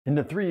In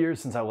the 3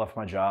 years since I left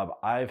my job,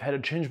 I've had to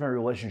change my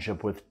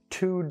relationship with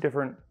two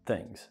different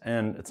things,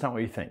 and it's not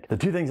what you think. The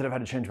two things that I've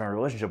had to change my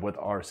relationship with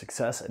are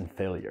success and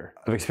failure.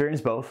 I've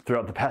experienced both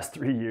throughout the past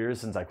 3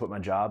 years since I quit my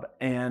job,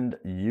 and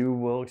you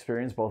will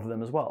experience both of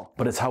them as well.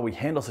 But it's how we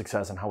handle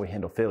success and how we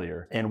handle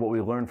failure and what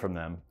we learn from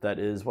them that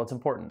is what's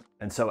important.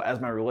 And so as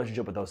my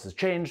relationship with those has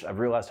changed, I've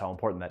realized how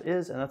important that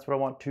is, and that's what I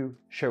want to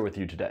share with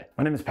you today.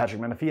 My name is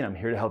Patrick Menefee, and I'm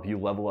here to help you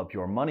level up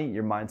your money,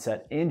 your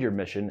mindset, and your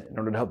mission in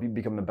order to help you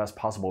become the best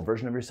possible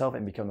version of yourself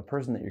and become the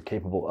person that you're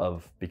capable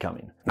of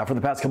becoming. Now, for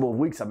the past couple of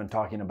weeks, I've been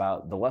talking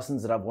about the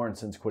lessons that I've learned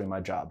since quitting my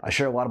job. I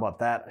share a lot about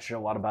that. I share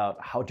a lot about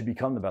how to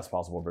become the best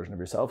possible version of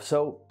yourself.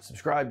 So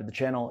subscribe to the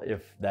channel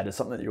if that is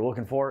something that you're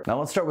looking for. Now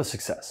let's start with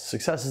success.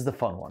 Success is the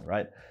fun one,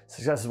 right?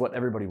 Success is what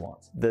everybody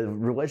wants. The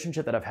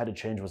relationship that I've had to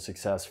change with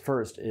success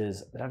first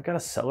is that I've got to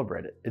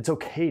celebrate it. It's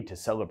okay to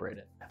celebrate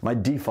it. My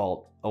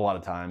default a lot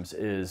of times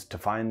is to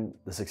find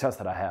the success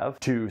that I have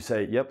to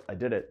say, yep, I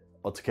did it.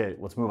 It's okay,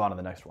 let's move on to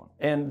the next one.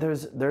 And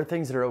there are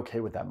things that are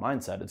okay with that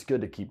mindset. It's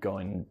good to keep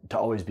going, to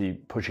always be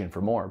pushing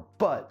for more,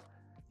 but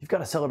you've got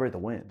to celebrate the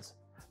wins.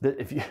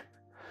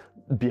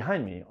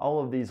 Behind me,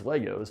 all of these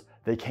Legos,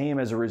 they came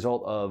as a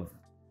result of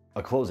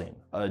a closing,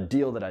 a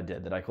deal that I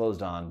did, that I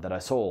closed on, that I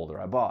sold or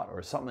I bought,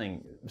 or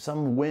something,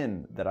 some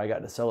win that I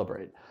got to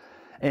celebrate.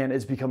 And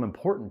it's become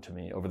important to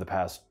me over the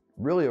past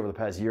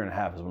year and a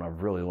half is when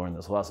I've really learned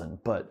this lesson,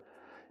 but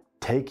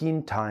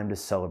taking time to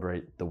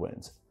celebrate the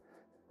wins.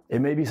 It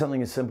may be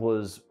something as simple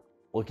as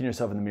looking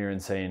yourself in the mirror and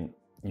saying,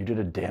 you did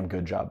a damn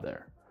good job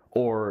there.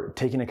 Or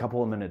taking a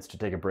couple of minutes to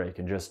take a break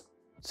and just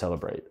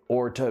celebrate.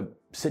 Or to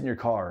sit in your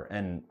car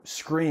and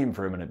scream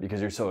for a minute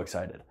because you're so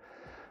excited.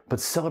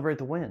 But celebrate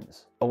the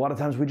wins. A lot of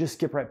times we just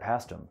skip right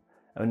past them.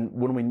 And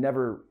when we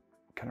never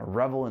kind of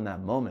revel in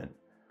that moment,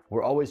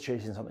 we're always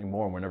chasing something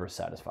more and we're never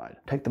satisfied.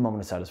 Take the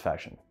moment of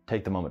satisfaction.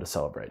 Take the moment to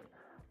celebrate.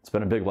 It's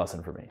been a big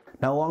lesson for me.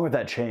 Now, along with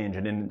that change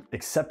and in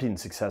accepting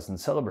success and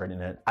celebrating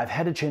it, I've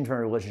had to change my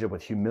relationship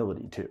with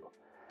humility too.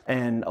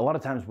 And a lot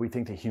of times we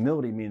think that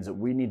humility means that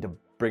we need to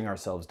bring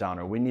ourselves down,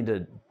 or we need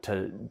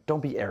to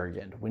don't be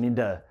arrogant. We need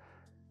to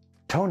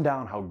tone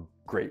down how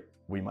great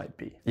we might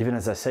be. Even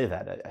as I say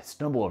that, I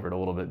stumble over it a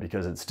little bit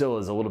because it still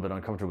is a little bit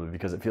uncomfortable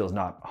because it feels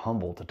not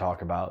humble to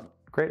talk about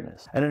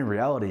greatness. And in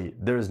reality,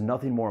 there's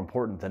nothing more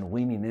important than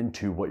leaning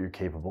into what you're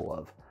capable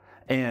of.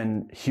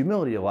 And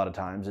humility a lot of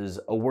times is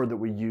a word that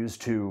we use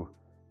to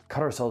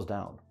cut ourselves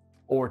down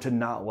or to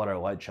not let our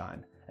light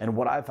shine. And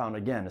what I found,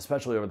 again,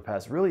 especially over the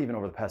past, really even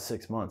over the past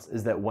 6 months,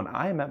 is that when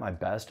I am at my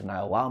best and I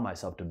allow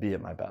myself to be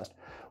at my best,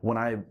 when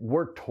I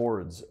work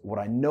towards what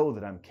I know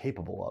that I'm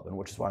capable of, and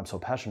which is why I'm so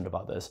passionate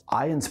about this,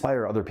 I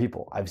inspire other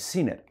people. I've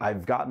seen it.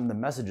 I've gotten the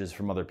messages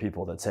from other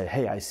people that say,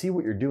 hey, I see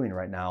what you're doing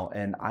right now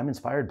and I'm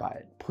inspired by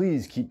it.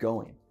 Please keep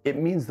going. It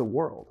means the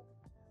world.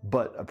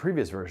 But a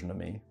previous version of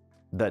me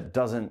that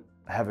doesn't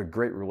have a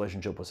great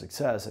relationship with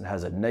success and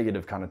has a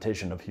negative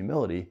connotation of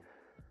humility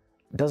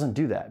doesn't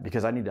do that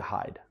because I need to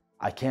hide.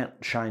 I can't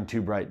shine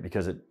too bright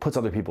because it puts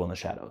other people in the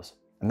shadows.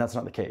 And that's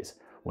not the case.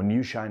 When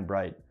you shine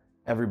bright,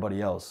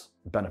 everybody else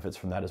benefits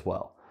from that as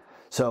well.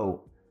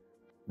 So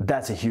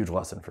that's a huge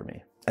lesson for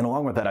me. And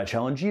along with that, I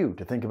challenge you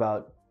to think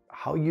about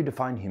how you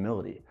define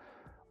humility.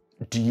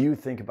 Do you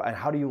think about, and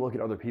how do you look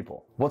at other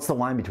people? What's the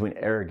line between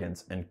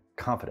arrogance and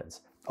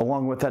confidence?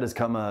 Along with that has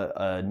come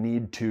a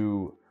need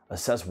to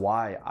assess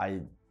why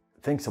I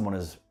think someone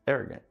is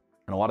arrogant.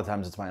 And a lot of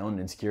times it's my own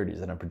insecurities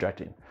that I'm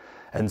projecting.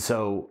 And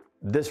so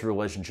this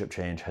relationship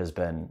change has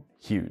been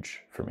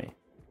huge for me.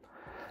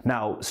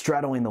 Now,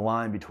 straddling the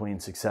line between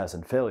success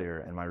and failure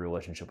and my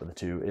relationship with the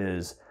two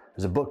is,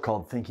 there's a book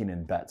called Thinking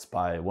in Bets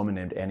by a woman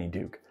named Annie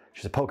Duke.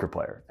 She's a poker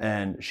player.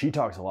 And she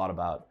talks a lot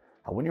about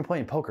how when you're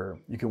playing poker,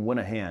 you can win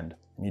a hand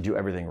and you do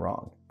everything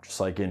wrong, just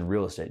like in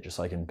real estate, just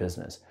like in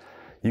business.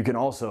 You can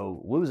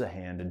also lose a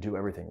hand and do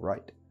everything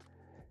right.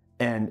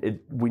 And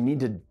we need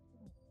to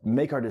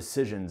make our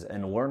decisions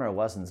and learn our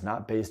lessons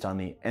not based on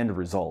the end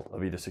result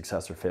of either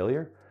success or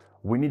failure.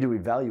 We need to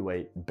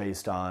evaluate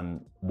based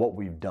on what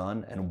we've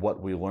done and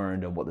what we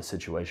learned and what the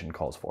situation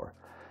calls for.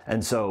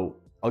 And so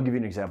I'll give you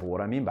an example of what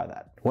I mean by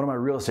that. One of my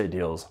real estate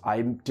deals,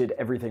 I did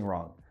everything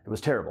wrong. It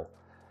was terrible.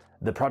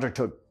 The project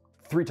took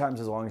 3 times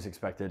as long as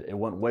expected. It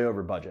went way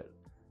over budget,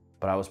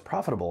 but I was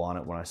profitable on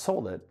it when I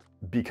sold it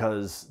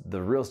because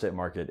the real estate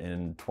market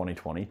in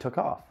 2020 took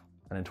off.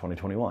 And in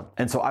 2021.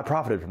 And so I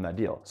profited from that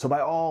deal. So by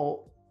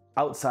all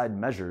outside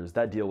measures,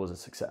 that deal was a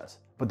success.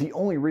 But the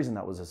only reason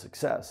that was a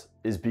success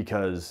is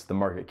because the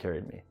market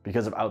carried me,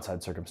 because of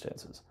outside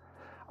circumstances.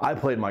 I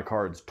played my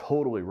cards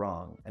totally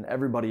wrong and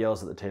everybody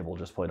else at the table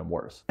just played them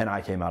worse. And I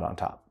came out on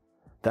top.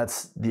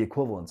 That's the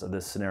equivalence of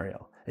this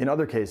scenario. In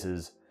other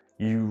cases,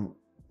 you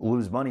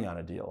lose money on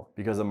a deal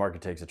because the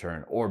market takes a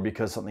turn or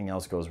because something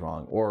else goes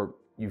wrong or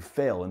you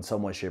fail in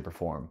some way, shape, or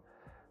form.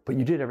 But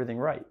you did everything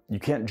right. You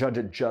can't judge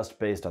it just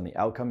based on the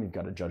outcome. You've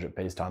got to judge it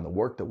based on the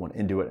work that went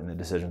into it and the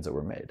decisions that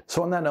were made.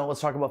 So on that note,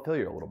 let's talk about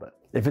failure a little bit.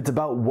 If it's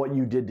about what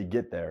you did to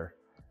get there,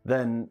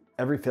 then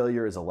every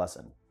failure is a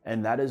lesson.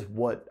 And that is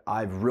what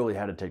I've really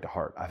had to take to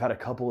heart. I've had a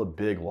couple of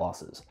big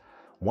losses.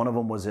 One of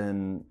them was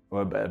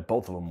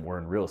both of them were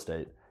in real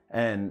estate.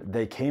 And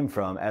they came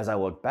from, as I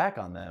look back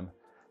on them,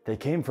 they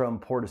came from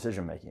poor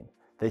decision making.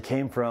 They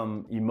came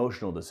from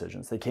emotional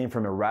decisions. They came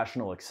from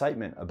irrational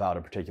excitement about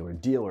a particular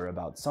deal or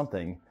about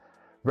something,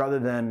 rather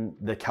than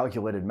the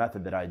calculated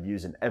method that I'd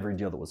use in every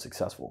deal that was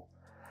successful.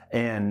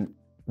 And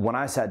when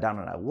I sat down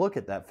and I look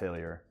at that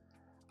failure,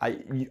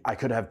 I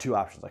could have two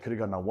options. I could have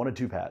gone down one of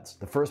two paths.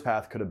 The first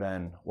path could have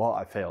been, well,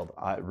 I failed.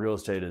 Real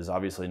estate is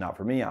obviously not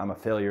for me. I'm a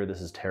failure.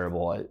 This is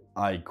terrible.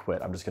 I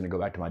quit. I'm just going to go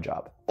back to my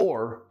job.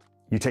 Or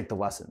you take the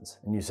lessons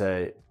and you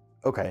say,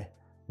 okay,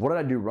 what did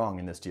I do wrong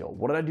in this deal?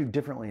 What did I do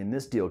differently in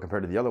this deal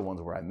compared to the other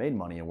ones where I made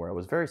money and where I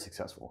was very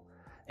successful?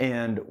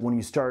 And when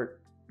you start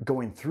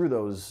going through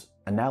those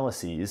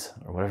analyses,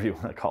 or whatever you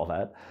want to call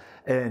that,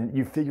 and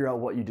you figure out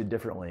what you did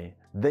differently,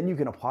 then you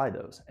can apply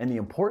those. And the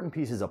important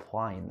piece is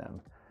applying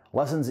them.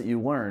 Lessons that you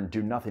learn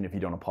do nothing if you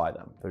don't apply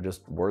them. They're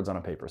just words on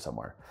a paper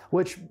somewhere.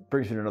 Which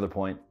brings me to another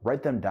point,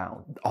 write them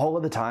down. All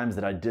of the times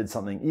that I did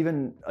something,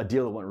 even a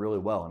deal that went really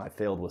well and I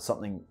failed with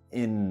something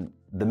in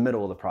the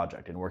middle of the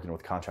project and working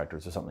with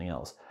contractors or something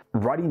else,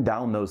 writing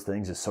down those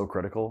things is so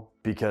critical,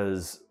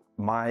 because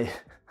my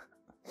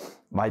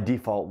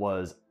default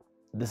was,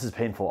 this is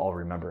painful, I'll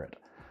remember it.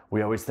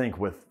 We always think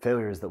with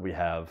failures that we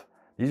have,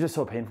 these are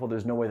so painful,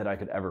 there's no way that I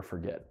could ever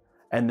forget.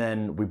 And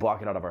then we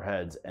block it out of our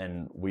heads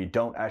and we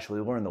don't actually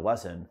learn the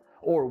lesson,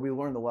 or we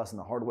learn the lesson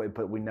the hard way,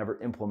 but we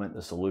never implement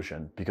the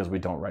solution because we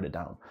don't write it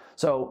down.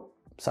 So,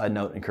 side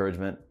note,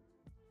 encouragement,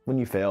 when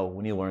you fail,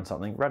 when you learn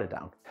something, write it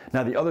down.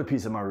 Now, the other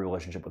piece of my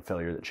relationship with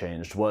failure that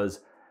changed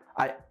was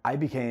I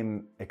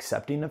became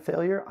accepting of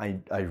failure.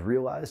 I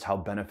realized how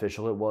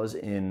beneficial it was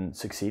in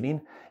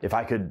succeeding. If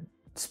I could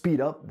speed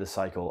up the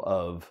cycle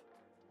of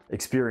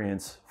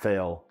experience,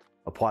 fail,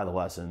 apply the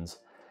lessons,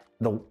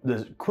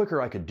 the quicker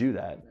I could do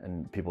that,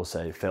 and people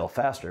say fail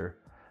faster,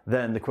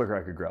 then the quicker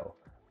I could grow.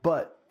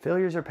 But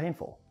failures are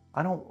painful.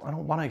 I don't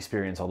want to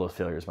experience all those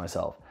failures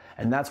myself.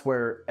 And that's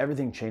where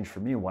everything changed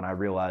for me, when I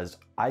realized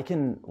I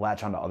can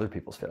latch onto other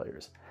people's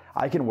failures.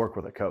 I can work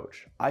with a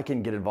coach. I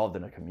can get involved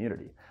in a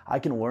community. I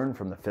can learn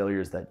from the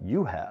failures that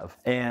you have.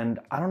 And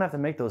I don't have to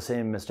make those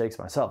same mistakes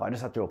myself. I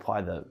just have to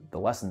apply the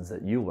lessons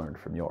that you learned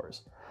from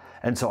yours.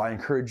 And so I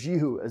encourage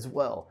you as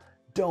well.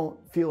 Don't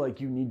feel like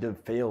you need to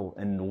fail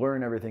and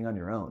learn everything on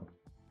your own.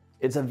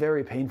 It's a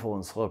very painful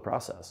and slow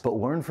process, but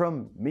learn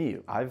from me.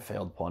 I've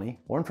failed plenty.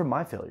 Learn from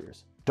my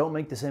failures. Don't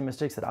make the same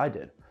mistakes that I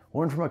did.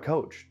 Learn from a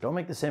coach. Don't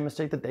make the same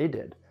mistake that they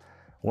did.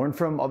 Learn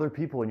from other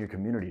people in your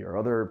community or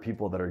other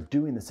people that are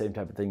doing the same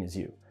type of thing as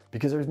you,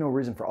 because there's no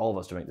reason for all of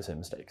us to make the same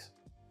mistakes.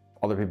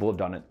 Other people have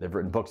done it. They've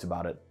written books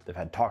about it. They've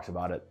had talks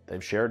about it.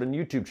 They've shared in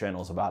YouTube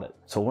channels about it.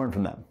 So learn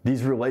from them.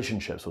 These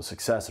relationships with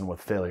success and with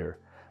failure,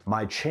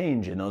 my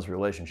change in those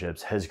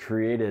relationships has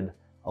created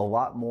a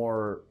lot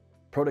more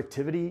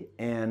productivity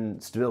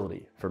and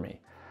stability for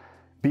me.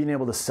 Being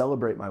able to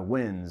celebrate my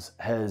wins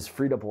has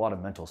freed up a lot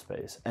of mental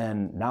space.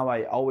 And now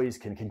I always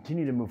can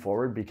continue to move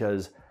forward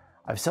because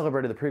I've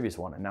celebrated the previous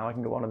one and now I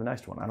can go on to the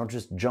next one. I don't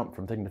just jump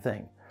from thing to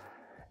thing.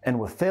 And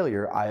with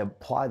failure, I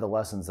apply the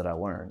lessons that I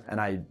learn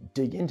and I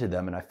dig into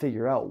them and I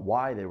figure out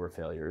why they were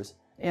failures.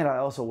 And I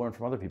also learn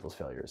from other people's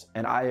failures.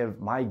 And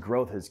my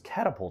growth has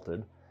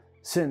catapulted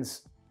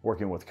since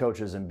working with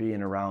coaches and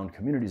being around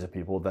communities of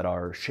people that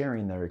are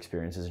sharing their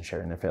experiences and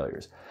sharing their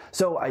failures.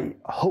 So I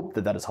hope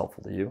that that is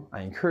helpful to you.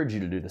 I encourage you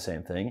to do the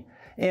same thing.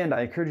 And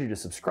I encourage you to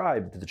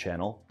subscribe to the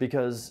channel,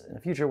 because in the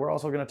future, we're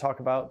also going to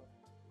talk about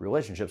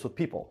relationships with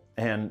people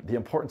and the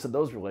importance of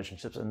those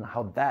relationships and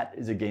how that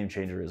is a game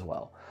changer as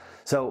well.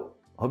 So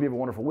I hope you have a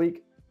wonderful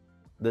week.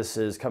 This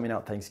is coming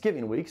out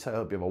Thanksgiving week, so I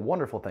hope you have a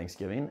wonderful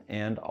Thanksgiving,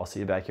 and I'll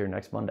see you back here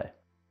next Monday.